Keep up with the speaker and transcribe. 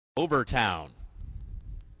Overtown.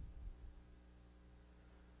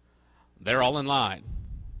 They're all in line.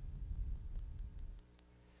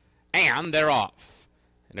 And they're off.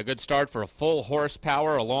 And a good start for a full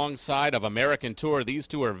horsepower alongside of American Tour. These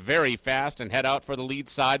two are very fast and head out for the lead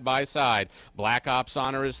side by side. Black Ops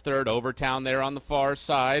Honor is third. Overtown there on the far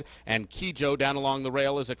side. And Kijo down along the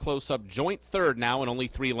rail is a close-up joint third now and only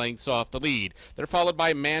 3 lengths off the lead. They're followed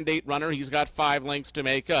by Mandate Runner. He's got 5 lengths to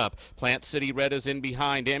make up. Plant City Red is in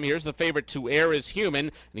behind him. Here's the favorite to Heir Is Human.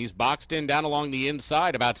 And he's boxed in down along the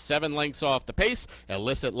inside about 7 lengths off the pace.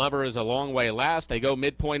 Illicit Lover is a long way last. They go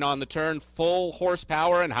midpoint on the turn. Full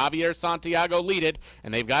horsepower. And Javier Santiago lead it,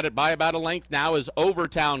 and they've got it by about a length now as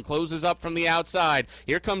Overtown closes up from the outside.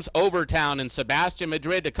 Here comes Overtown and Sebastian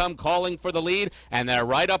Madrid to come calling for the lead, and they're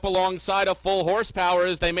right up alongside of Full Horsepower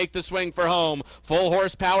as they make the swing for home. Full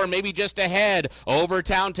Horsepower maybe just ahead.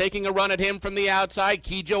 Overtown taking a run at him from the outside.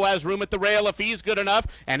 Kijo has room at the rail if he's good enough,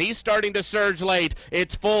 and he's starting to surge late.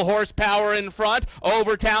 It's Full Horsepower in front.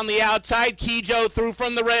 Overtown the outside. Kijo through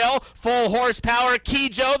from the rail. Full Horsepower.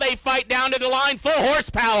 Kijo, they fight down to the line. Full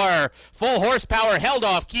Horsepower. Full Horsepower held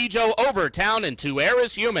off Kijo, Overtown, and to Heir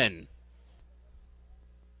Is Human.